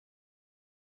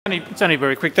It's only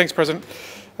very quick. Thanks, President.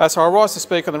 So I rise to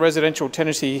speak on the Residential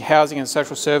Tenancy Housing and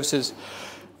Social Services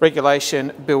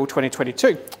Regulation Bill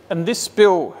 2022. And this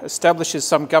bill establishes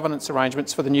some governance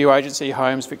arrangements for the new agency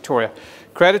Homes Victoria,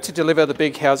 created to deliver the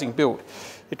big housing build.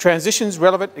 It transitions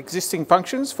relevant existing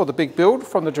functions for the big build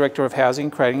from the Director of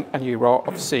Housing, creating a new role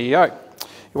of CEO.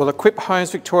 It will equip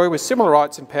Homes Victoria with similar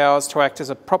rights and powers to act as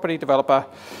a property developer.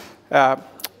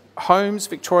 Homes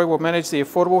Victoria will manage the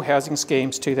Affordable Housing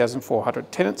Scheme's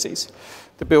 2,400 tenancies.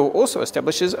 The bill also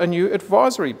establishes a new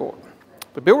advisory board.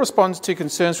 The bill responds to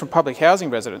concerns from public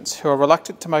housing residents who are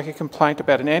reluctant to make a complaint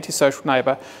about an antisocial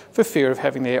neighbour for fear of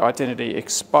having their identity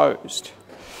exposed.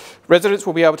 Residents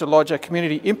will be able to lodge a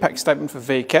community impact statement for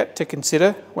VCAT to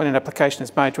consider when an application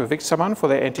is made to evict someone for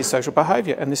their antisocial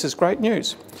behaviour, and this is great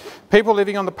news. People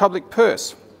living on the public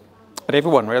purse, but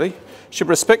everyone really, should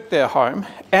respect their home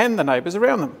and the neighbours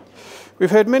around them.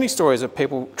 We've heard many stories of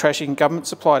people trashing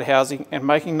government-supplied housing and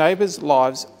making neighbours'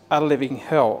 lives a living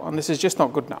hell, and this is just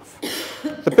not good enough.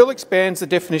 The bill expands the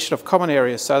definition of common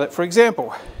areas so that, for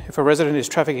example, if a resident is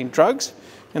trafficking drugs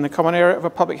in the common area of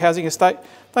a public housing estate,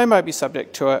 they may be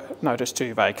subject to a notice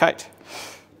to vacate.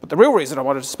 But the real reason I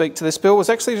wanted to speak to this bill was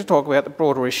actually to talk about the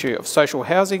broader issue of social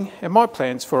housing and my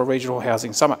plans for a regional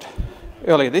housing summit.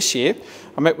 Earlier this year,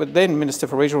 I met with then Minister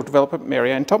for Regional Development,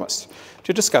 Mary Ann Thomas,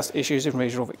 to discuss issues in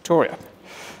regional Victoria.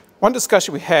 One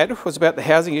discussion we had was about the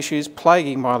housing issues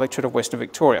plaguing my electorate of Western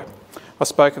Victoria. I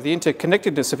spoke of the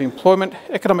interconnectedness of employment,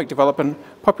 economic development,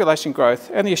 population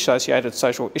growth and the associated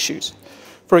social issues.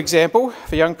 For example,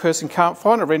 if a young person can't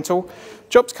find a rental,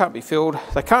 jobs can't be filled,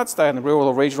 they can't stay in the rural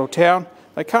or regional town,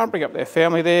 they can't bring up their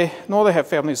family there, nor they have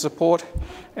family support,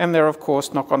 and there are of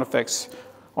course knock-on effects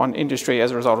on industry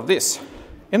as a result of this.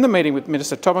 In the meeting with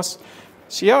Minister Thomas,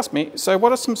 she asked me, so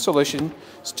what are some solutions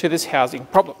to this housing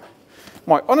problem?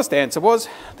 My honest answer was,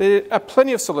 there are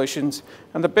plenty of solutions,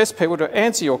 and the best people to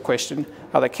answer your question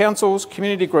are the councils,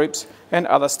 community groups and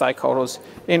other stakeholders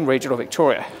in regional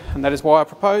Victoria. And that is why I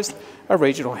proposed a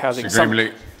regional housing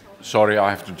summit. Sorry, I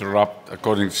have to interrupt.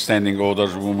 According to standing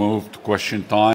orders, we'll move to question time.